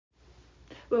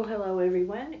Well, hello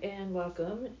everyone, and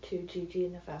welcome to GG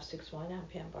and the 561. I'm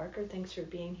Pam Barker. Thanks for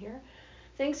being here.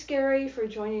 Thanks, Gary, for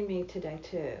joining me today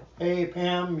too. Hey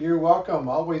Pam, you're welcome.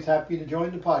 Always happy to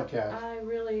join the podcast. I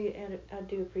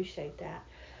do appreciate that.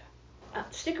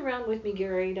 Stick around with me,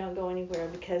 Gary. Don't go anywhere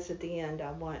because at the end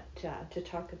I want to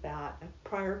talk about a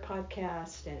prior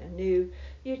podcast and a new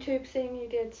YouTube thing you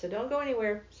did. So don't go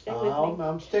anywhere. Stay with me.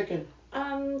 I'm sticking.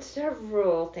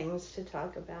 Several things to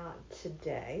talk about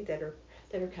today that are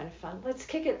kind of fun. Let's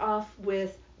kick it off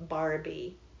with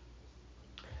Barbie.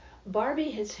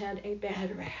 Barbie has had a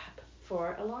bad rap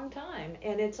for a long time,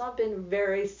 and it's all been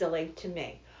very silly to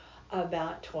me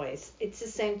about toys. It's the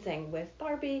same thing with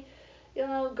Barbie. You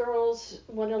know, girls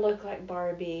want to look like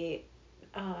Barbie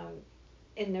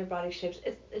in their body shapes.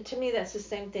 To me, that's the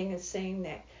same thing as saying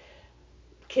that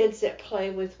kids that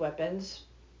play with weapons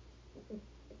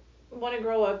want to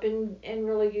grow up and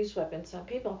really use weapons on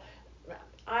people.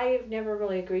 I've never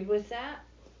really agreed with that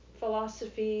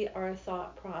philosophy or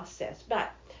thought process.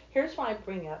 But here's why I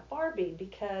bring up Barbie,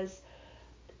 because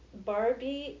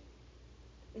Barbie,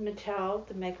 Mattel,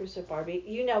 the makers of Barbie,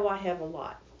 you know I have a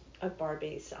lot of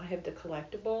Barbies. I have the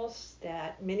collectibles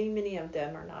that many of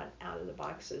them are not out of the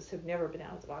boxes, have never been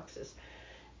out of the boxes.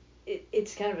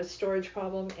 It's kind of a storage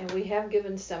problem, and we have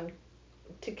given some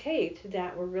to Kate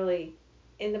that were really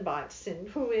in the box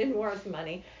and worth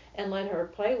money, and let her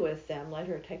play with them, let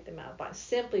her take them out of the box,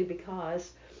 simply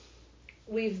because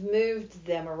we've moved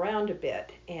them around a bit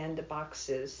and the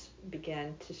boxes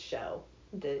began to show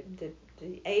the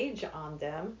age on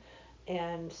them,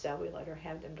 and so we let her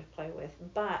have them to play with.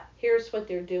 But here's what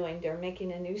they're doing. They're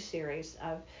making a new series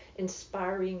of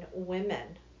inspiring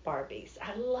women Barbies.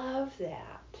 I love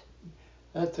that.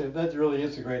 That really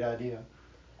is a great idea.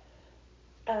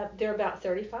 They're about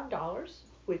 $35,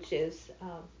 which is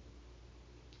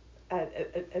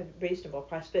a reasonable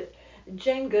price. But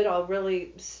Jane Goodall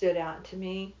really stood out to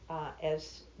me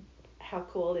as how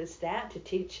cool is that to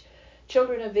teach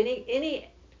children of any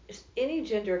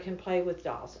gender can play with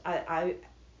dolls. I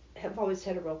have always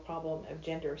had a real problem of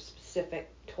gender specific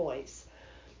toys.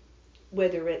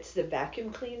 Whether it's the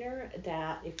vacuum cleaner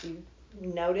that, if you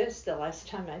notice, the last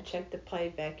time I checked the Play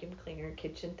vacuum cleaner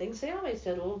kitchen things, they always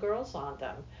had little girls on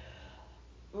them.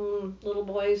 Little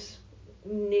boys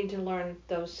need to learn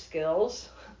those skills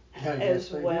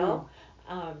as well.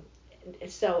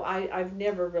 So I've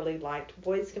never really liked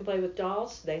boys can play with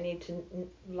dolls. They need to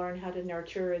learn how to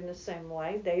nurture in the same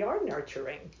way. They are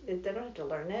nurturing. They don't have to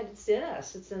learn that. It's in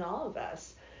us. It's in all of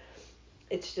us.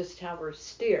 It's just how we're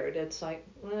steered. It's like,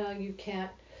 well, you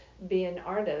can't be an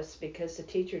artist because the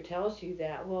teacher tells you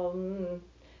that. Well,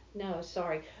 no,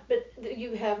 sorry. But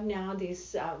you have now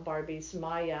these Barbies,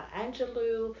 Maya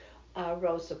Angelou,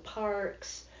 Rosa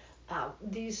Parks,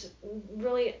 these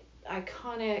really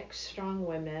iconic, strong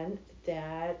women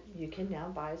that you can now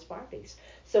buy as Barbies.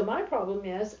 So my problem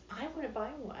is I want to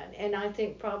buy one, and I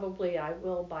think probably I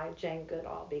will buy Jane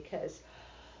Goodall because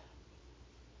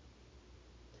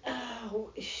I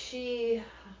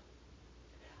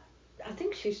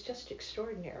think she's just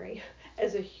extraordinary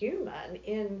as a human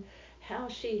in how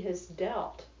she has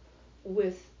dealt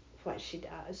with what she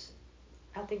does.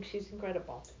 I think she's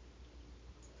incredible.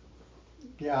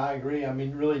 Yeah, I agree. I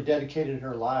mean, really dedicated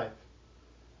her life,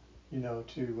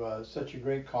 to such a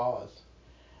great cause.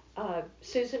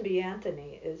 Susan B.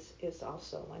 Anthony is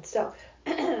also one. So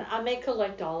I may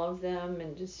collect all of them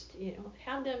and just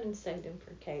have them and save them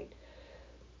for Kate.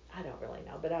 I don't really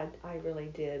know, but I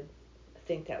really did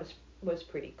think that was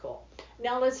pretty cool.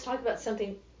 Now let's talk about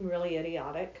something really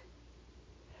idiotic.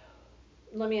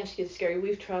 Let me ask you this, Gary.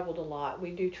 We've traveled a lot.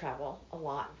 We do travel a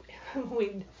lot.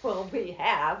 we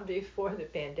have before the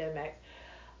pandemic.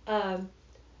 Um,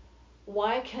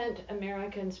 why can't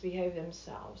Americans behave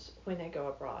themselves when they go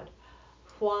abroad?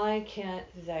 Why can't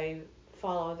they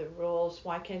follow the rules?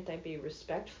 Why can't they be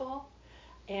respectful?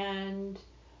 And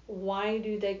why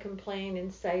do they complain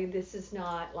and say this is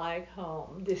not like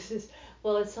home?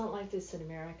 Well, it's not like this in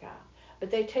America.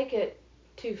 But they take it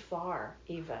too far,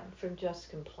 even from just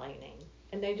complaining.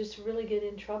 And they just really get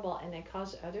in trouble, and they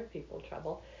cause other people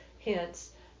trouble.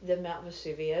 Hence the Mount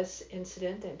Vesuvius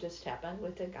incident that just happened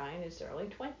with a guy in his early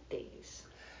 20s.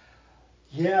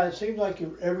 Yeah, it seems like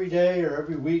every day or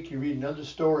every week you read another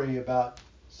story about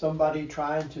somebody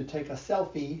trying to take a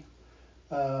selfie,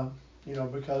 uh,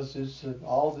 because there's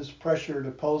all this pressure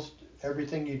to post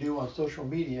everything you do on social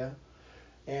media.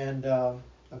 And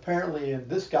apparently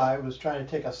this guy was trying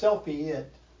to take a selfie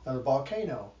at a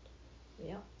volcano.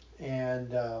 Yeah.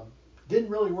 And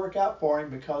didn't really work out for him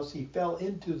because he fell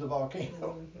into the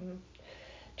volcano. Mm-hmm.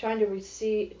 trying to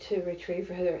retrieve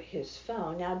his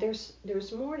phone. Now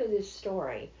there's more to this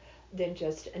story than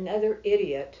just another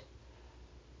idiot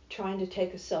trying to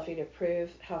take a selfie to prove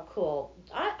how cool.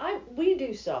 We do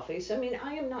selfies. I mean,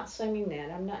 I am not slamming that.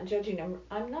 I'm not judging them.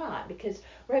 I'm not, because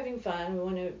we're having fun.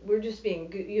 We're just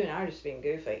being, you and I are just being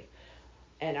goofy,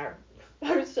 and our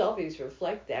selfies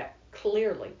reflect that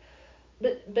clearly.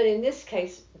 But in this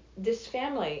case, this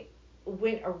family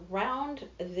went around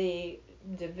the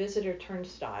visitor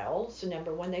turnstiles.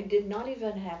 Number one, they did not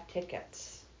even have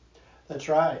tickets. That's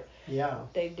right. Yeah.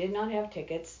 They did not have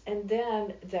tickets, and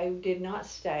then they did not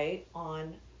stay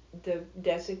on the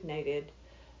designated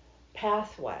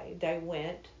pathway. They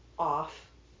went off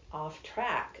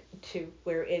track to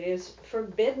where it is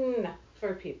forbidden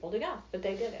for people to go, but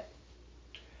they did it.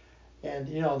 And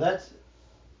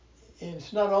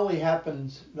it's not only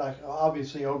happens like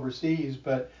obviously overseas,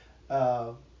 but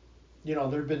there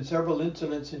have been several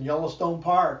incidents in Yellowstone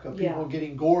Park of people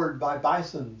getting gored by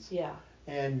bisons. Yeah.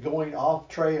 And going off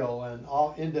trail and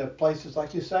off into places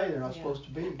like you say they're not supposed to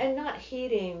be. And not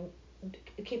heeding,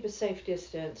 keep a safe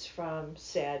distance from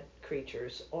said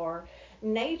creatures or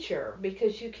nature,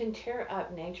 because you can tear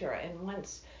up nature, and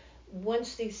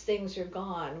once these things are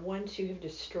gone, once you have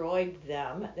destroyed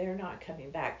them, they're not coming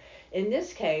back. In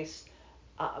this case,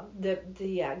 the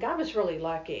guy was really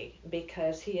lucky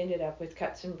because he ended up with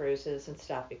cuts and bruises and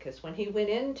stuff, because when he went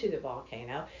into the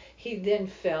volcano, he then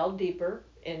fell deeper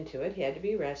into it. He had to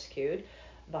be rescued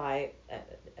by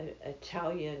an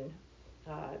Italian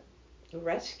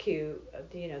rescue.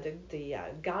 The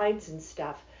guides and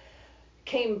stuff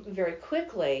came very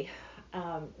quickly,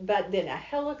 but then a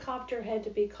helicopter had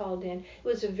to be called in. It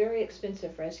was a very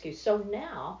expensive rescue. So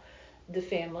now the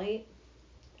family,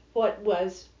 what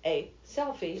was a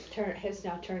selfie has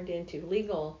now turned into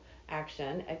legal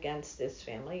action against this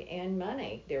family and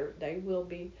money. They will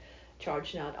be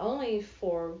charged not only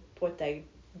for what they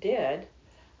did,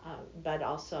 but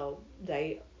also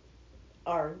they're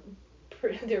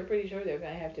pretty sure they're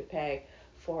going to have to pay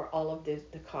for all of the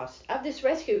cost of this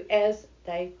rescue, as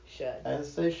they should.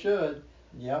 As they should.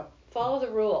 Yep. Follow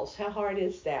the rules. How hard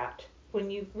is that? When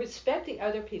you respect the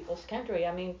other people's country,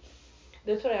 I mean,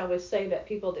 that's what I always say about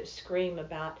people that scream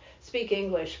about speak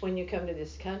English when you come to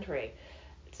this country.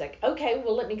 It's like, okay,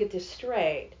 well, let me get this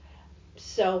straight.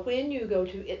 So when you go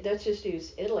to, let's just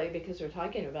use Italy because we're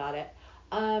talking about it,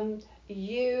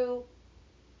 you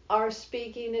are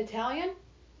speaking Italian,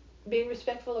 being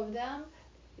respectful of them.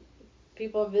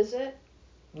 People visit,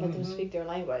 let them speak their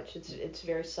language. It's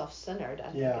very self-centered,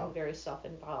 I think, and very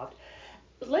self-involved.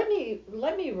 Let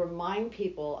me remind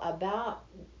people about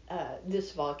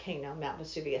this volcano, Mount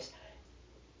Vesuvius.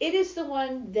 It is the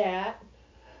one that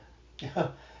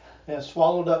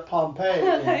swallowed up Pompeii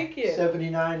Thank in you.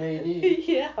 79 AD.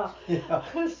 Yeah.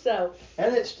 So.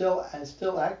 And it's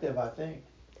still active, I think.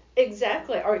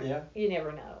 Exactly. Or you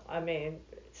never know. I mean,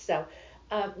 so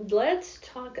let's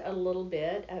talk a little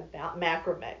bit about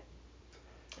macrame.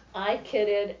 I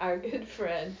kidded our good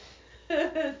friend,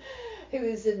 who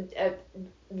is a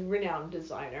renowned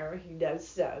designer. He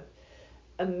does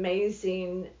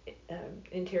amazing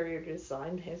interior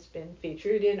design, has been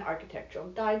featured in Architectural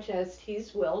Digest.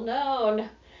 He's well known.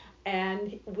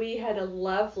 And we had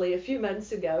a few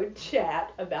months ago,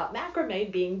 chat about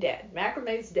macrame being dead.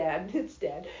 Macrame's dead, it's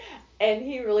dead. And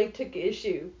he really took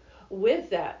issue with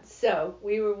that. So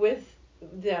we were with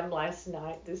them last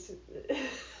night. This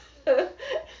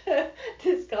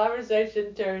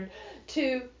conversation turned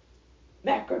to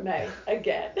macrame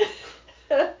again.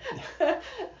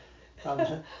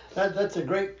 That's a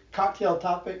great cocktail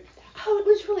topic. Oh, it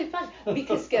was really fun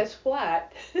because guess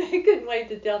what? They couldn't wait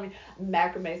to tell me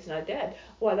macrame's not dead.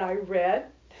 What I read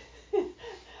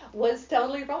was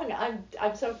totally wrong.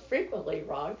 I'm so frequently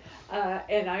wrong,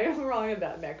 and I am wrong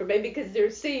about macrame because they're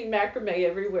seeing macrame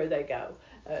everywhere they go.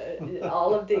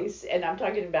 All of these, and I'm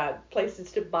talking about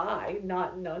places to buy,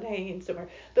 not hanging somewhere.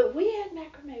 But we had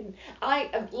macrame.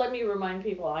 Let me remind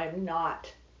people, I am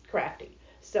not crafty,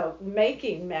 so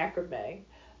making macrame.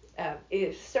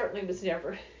 It certainly was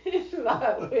never in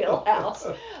my wheelhouse,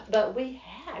 but we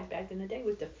had back in the day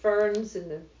with the ferns and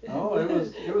the. Oh,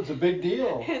 it was a big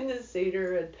deal. And the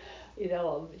cedar, and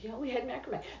we had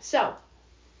macrame. So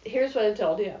here's what I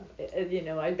told him.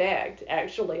 I begged.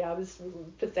 Actually, I was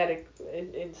pathetic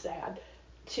and sad,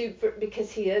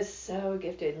 because he is so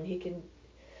gifted and he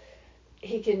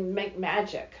can make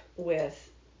magic with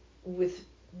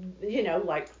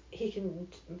like he can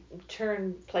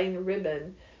turn plain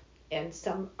ribbon and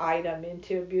some item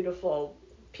into a beautiful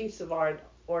piece of art,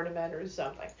 ornament or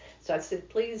something. So I said,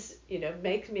 please,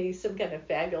 make me some kind of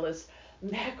fabulous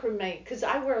macrame, because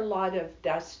I wear a lot of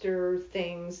duster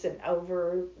things and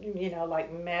over,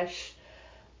 like mesh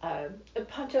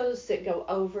ponchos that go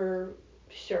over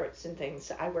shirts and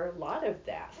things. I wear a lot of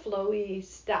that flowy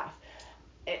stuff.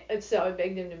 And so I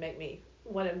begged him to make me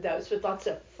one of those with lots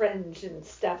of fringe and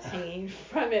stuff hanging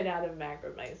from it out of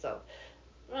macrame. So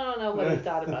I don't know what he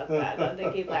thought about that. I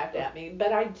think he laughed at me.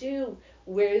 But I do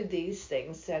wear these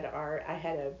things that are, I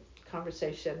had a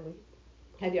conversation,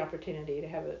 we had the opportunity to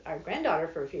have our granddaughter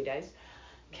for a few days,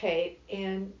 Kate,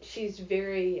 and she's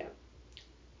very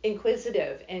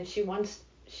inquisitive, and she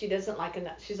doesn't like,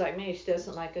 she's like me, she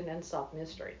doesn't like an unsolved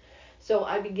mystery. So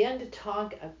I began to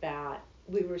talk about,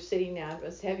 we were sitting down, I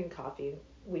was having coffee,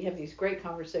 we have these great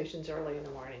conversations early in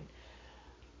the morning,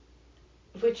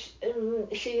 which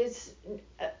she is,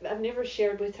 I've never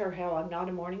shared with her how I'm not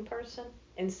a morning person.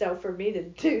 And so for me to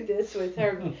do this with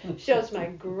her shows my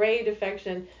great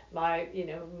affection, my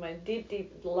deep,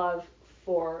 deep love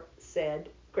for said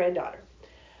granddaughter.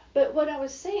 But what I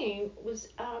was saying was,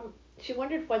 she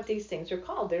wondered what these things are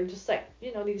called. They're just like,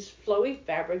 these flowy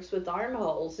fabrics with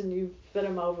armholes, and you put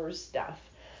them over stuff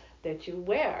that you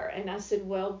wear. And I said,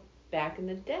 well, back in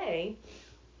the day,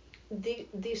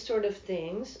 these sort of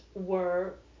things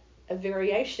were a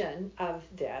variation of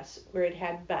this, where it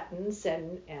had buttons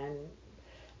and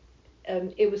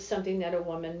it was something that a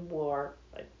woman wore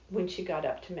when she got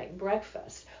up to make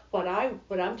breakfast. What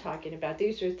I'm talking about,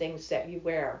 these are things that you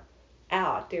wear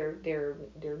out. They're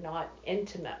not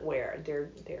intimate wear.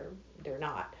 They're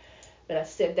not. But I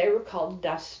said they were called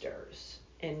dusters,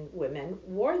 and women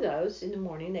wore those in the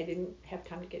morning. They didn't have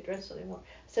time to get dressed, so they wore.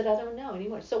 I said I don't know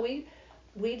anymore. So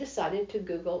we decided to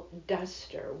Google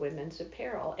duster women's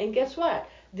apparel, and guess what?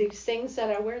 These things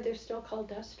that I wear, they're still called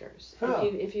dusters. Huh.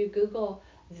 If you Google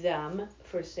them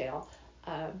for sale,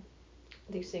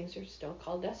 these things are still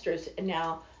called dusters. And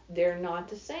now they're not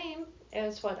the same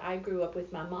as what I grew up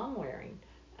with my mom wearing,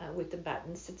 with the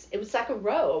buttons. It was like a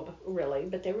robe, really,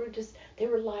 but they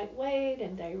were lightweight,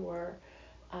 and they were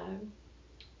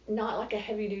not like a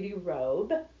heavy duty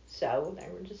robe, so they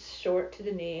were just short to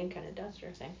the knee and kind of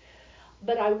duster thing.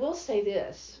 But I will say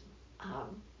this,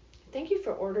 thank you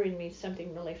for ordering me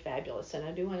something really fabulous, and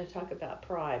I do want to talk about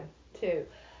Prime too.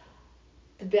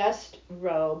 The best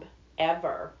robe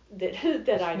ever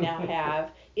that I now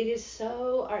have. It is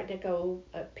so Art Deco,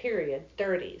 period,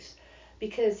 30s,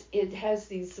 because it has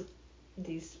these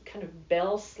kind of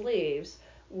bell sleeves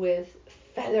with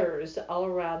feathers all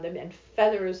around them, and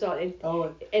feathers on it.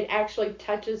 Oh, it actually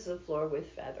touches the floor with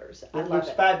feathers. I it love looks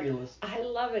it. fabulous. I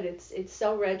love it. It's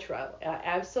so retro. I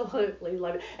absolutely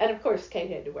love it. And of course,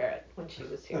 Kate had to wear it when she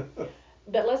was here.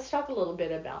 But let's talk a little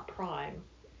bit about Prime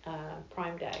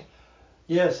Day.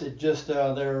 Yes, it just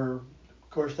of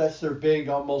course that's their big,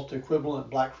 almost equivalent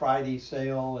Black Friday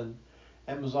sale, and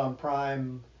Amazon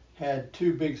Prime had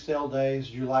two big sale days,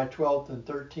 July 12th and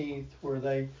 13th, where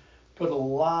they put a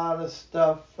lot of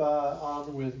stuff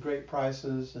on with great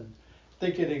prices, and I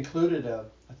think it included I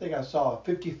think I saw a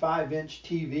 55-inch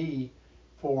TV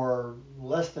for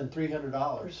less than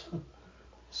 $300.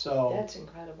 So that's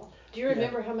incredible. Do you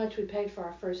remember how much we paid for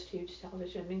our first huge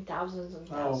television? I mean, thousands and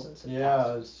thousands and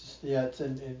thousands. It's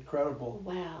incredible.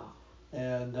 Wow.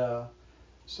 And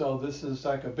so this is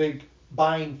like a big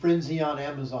buying frenzy on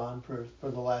Amazon for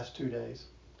the last 2 days.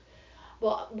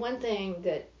 Well, one thing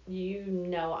that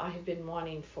I have been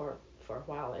wanting for a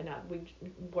while, and we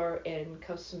were in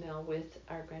Cozumel with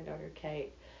our granddaughter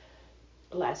Kate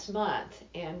last month,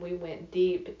 and we went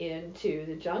deep into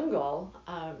the jungle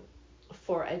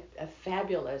for a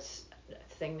fabulous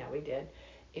thing that we did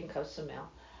in Cozumel.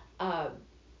 And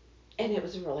it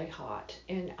was really hot,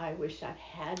 and I wish I'd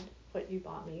had what you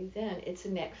bought me then. It's a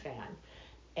neck fan,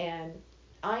 and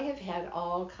I have had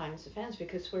all kinds of fans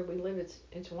because where we live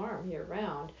it's warm year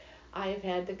round. I have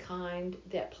had the kind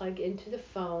that plug into the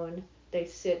phone. They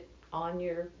sit on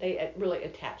they really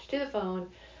attach to the phone.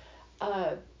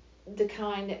 The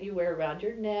kind that you wear around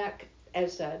your neck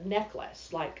as a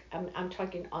necklace, like I'm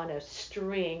talking on a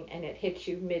string, and it hits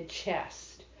you mid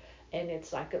chest, and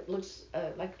it looks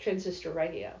like a transistor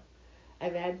radio.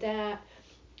 I've had that.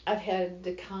 I've had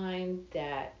the kind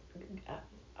that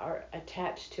are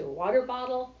attached to a water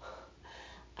bottle.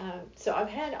 So I've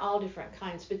had all different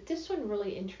kinds, but this one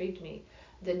really intrigued me,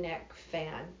 the neck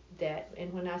fan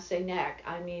and when I say neck,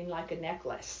 I mean like a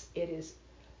necklace.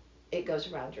 It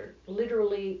goes around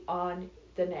literally on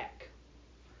the neck.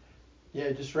 Yeah,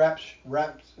 it just wraps.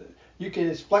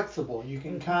 It's flexible. You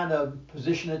can kind of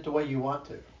position it the way you want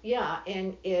to. Yeah,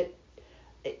 and it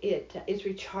is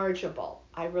rechargeable.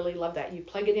 I really love that. You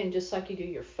plug it in just like you do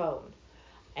your phone,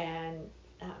 and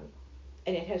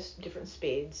it has different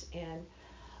speeds. And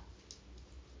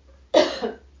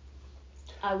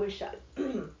I wish I.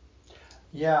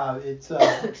 Yeah, it's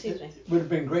Excuse me. it would have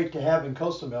been great to have in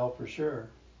Cozumel for sure.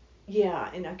 Yeah,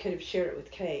 and I could have shared it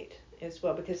with Kate as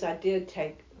well because I did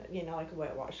take, like a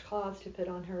wet washcloth to put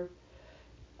on her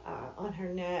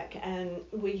neck, and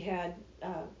we had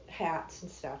hats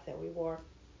and stuff that we wore.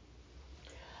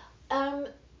 Um,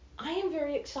 I am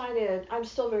very excited. I'm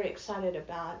still very excited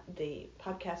about the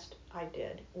podcast I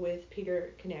did with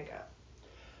Peter Konego.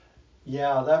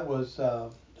 Yeah, that was.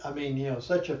 I mean,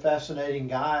 such a fascinating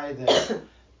guy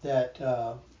that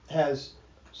has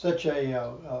such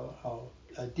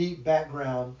a deep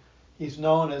background. He's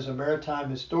known as a maritime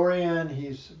historian.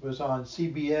 He's was on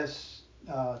CBS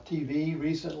TV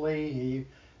recently. He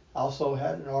also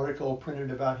had an article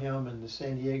printed about him in the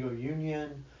San Diego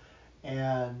Union,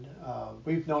 and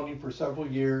we've known him for several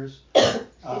years.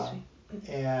 Excuse me.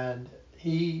 And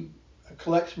he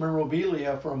collects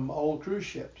memorabilia from old cruise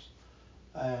ships,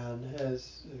 and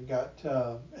has got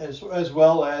as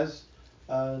well as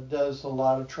does a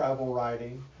lot of travel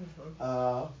writing.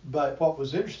 But what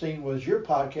was interesting was your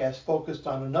podcast focused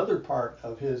on another part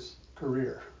of his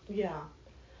career. Yeah,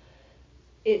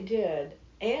 it did,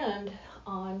 and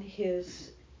on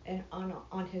his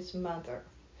on his mother,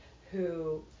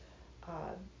 who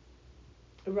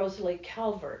Rosalie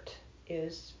Calvert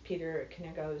is Peter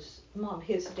Konego's mom.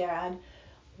 His dad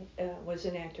was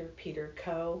an actor. Peter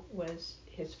Coe was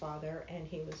his father, and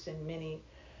he was in many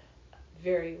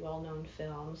very well-known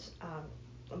films.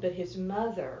 But his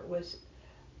mother was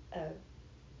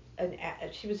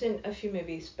she was in a few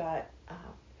movies, but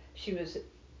she was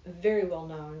very well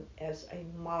known as a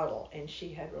model, and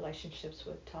she had relationships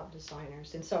with top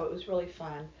designers, and so it was really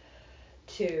fun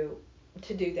to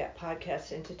do that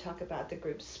podcast and to talk about the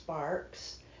group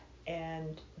Sparks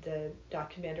and the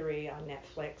documentary on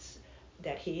Netflix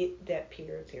that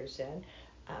Peter appears in.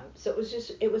 So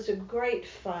it was a great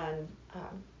fun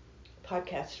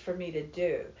podcast for me to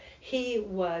do. He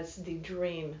was the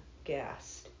dream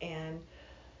guest, and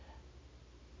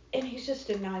he's just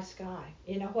a nice guy.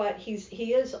 You know what?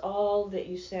 He is all that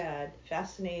you said.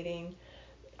 Fascinating,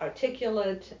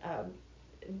 articulate,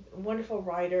 wonderful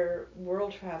writer,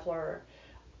 world traveler,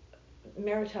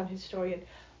 maritime historian.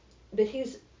 But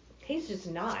he's just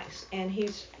nice, and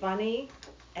he's funny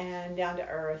and down to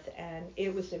earth, and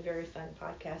it was a very fun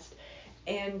podcast.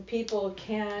 And people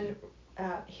can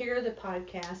hear the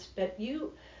podcast, but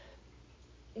you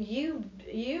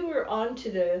were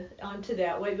onto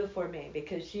that way before me,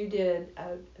 because you did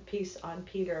a piece on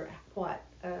Peter. What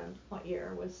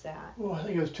year was that? Well, I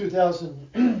think it was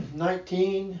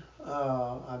 2019,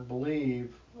 I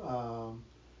believe.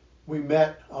 We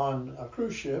met on a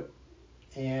cruise ship,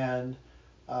 and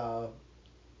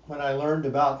when I learned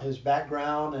about his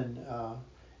background, and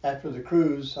after the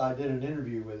cruise, I did an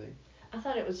interview with him. I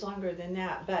thought it was longer than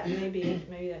that, but maybe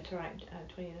that's right,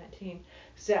 2019.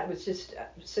 Because that was just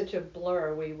such a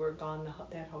blur. We were gone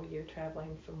that whole year,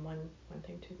 traveling from one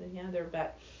thing to the other.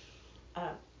 But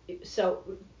so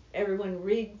everyone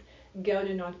go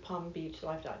to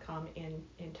NorthPalmBeachLife.com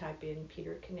and type in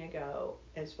Peter Konego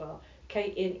as well.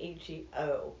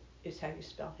 Knego is how you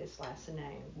spell his last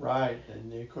name. Right,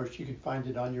 and of course you can find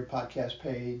it on your podcast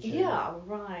page. Yeah,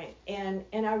 right. And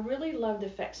I really love the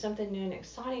fact, something new and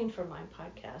exciting for my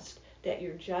podcast, that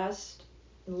you're just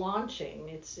launching.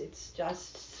 It's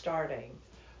just starting.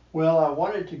 Well, I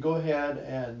wanted to go ahead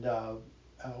and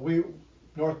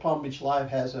North Palm Beach Live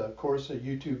has of course a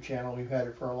YouTube channel. We've had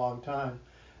it for a long time,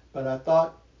 but I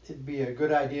thought it'd be a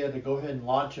good idea to go ahead and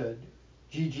launch a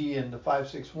GG and the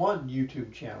 561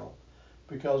 YouTube channel,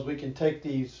 because we can take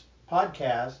these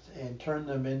podcasts and turn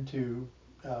them into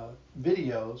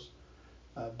videos.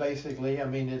 Basically, I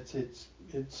mean it's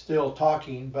still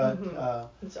talking, but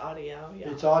it's audio. Yeah.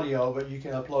 It's audio, but you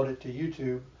can upload it to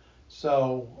YouTube.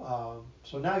 So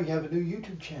so now you have a new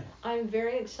YouTube channel. I'm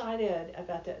very excited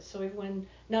about that. So everyone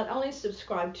not only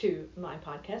subscribe to my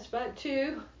podcast, but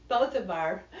to both of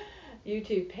our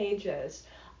YouTube pages.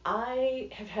 I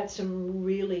have had some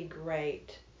really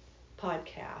great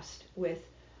podcasts with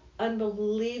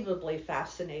unbelievably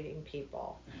fascinating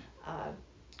people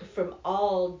from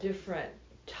all different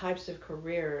types of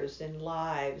careers and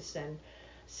lives, and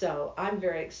so I'm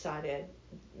very excited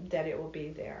that it will be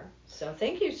there. So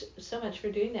thank you so much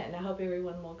for doing that, and I hope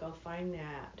everyone will go find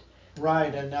that.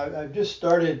 Right, and I've just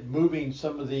started moving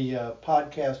some of the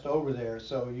podcast over there.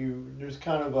 So there's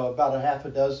kind of about a half a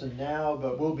dozen now,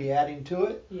 but we'll be adding to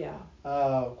it. Yeah.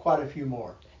 Quite a few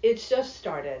more. It's just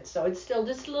started, so it's still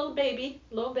just a little baby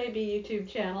YouTube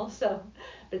channel. So,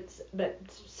 but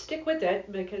stick with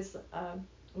it, because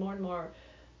more and more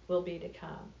will be to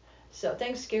come. So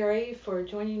thanks, Gary, for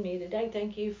joining me today.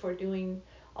 Thank you for doing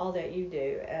all that you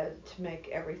do to make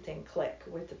everything click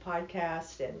with the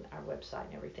podcast and our website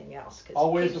and everything else.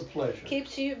 Always a pleasure.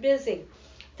 Keeps you busy.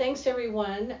 Thanks,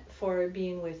 everyone, for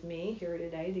being with me here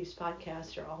today. These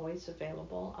podcasts are always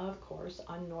available, of course,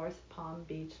 on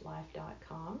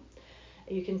northpalmbeachlife.com.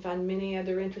 You can find many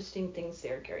other interesting things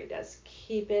there. Gary does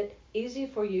keep it easy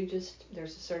for you.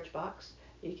 There's a search box.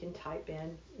 You can type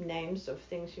in names of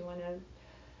things you want to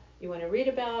read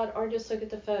about, or just look at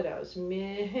the photos.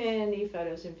 Many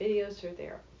photos and videos are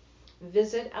there.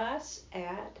 Visit us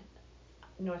at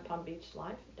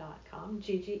northpalmbeachlife.com,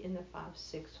 Gigi in the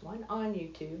 561 on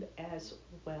YouTube as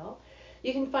well.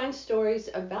 You can find stories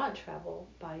about travel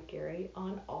by Gary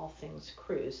on All Things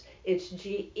Cruise. It's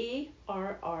Gerry,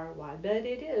 but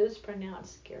it is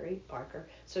pronounced Gary Barker.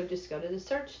 So just go to the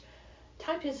search,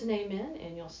 type his name in,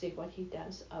 and you'll see what he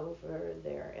does over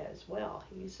there as well.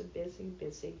 He's a busy,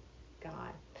 busy guy.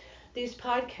 These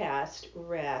podcasts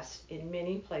rest in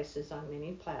many places on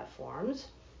many platforms.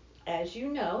 As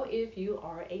you know, if you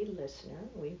are a listener,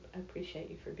 we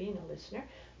appreciate you for being a listener.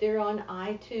 They're on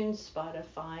iTunes,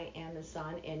 Spotify,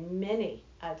 Amazon, and many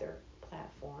other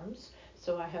platforms.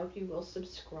 So I hope you will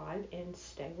subscribe and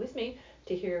stay with me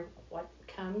to hear what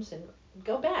comes, and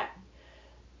go back.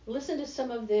 Listen to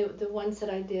some of the ones that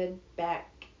I did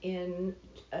back in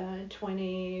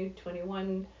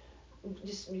 2021.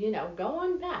 Just, go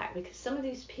on back, because some of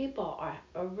these people are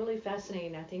really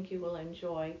fascinating. I think you will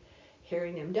enjoy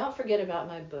hearing them. Don't forget about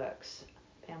my books,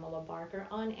 Pamela Barker,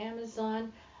 on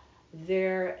Amazon.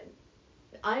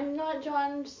 I'm not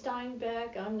John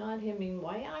Steinbeck. I'm not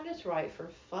Hemingway. I just write for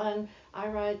fun. I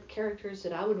write characters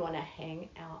that I would want to hang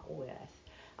out with.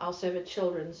 I also have a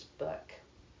children's book.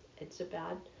 It's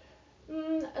about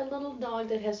a little dog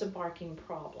that has a barking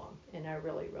problem. And I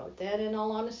really wrote that, in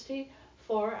all honesty,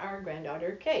 for our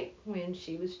granddaughter Kate when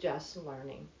she was just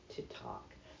learning to talk.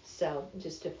 So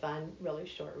just a fun, really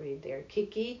short read there.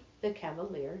 Kiki the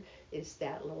Cavalier is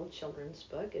that little children's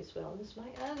book, as well as my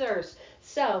others.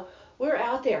 So we're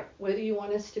out there, whether you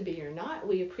want us to be or not.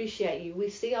 We appreciate you. We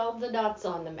see all the dots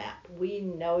on the map. We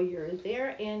know you're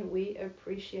there, and we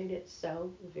appreciate it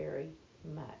so very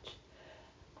much.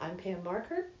 I'm Pam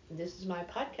Barker. This is my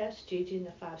podcast, Gigi in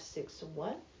the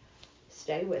 561.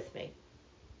 Stay with me.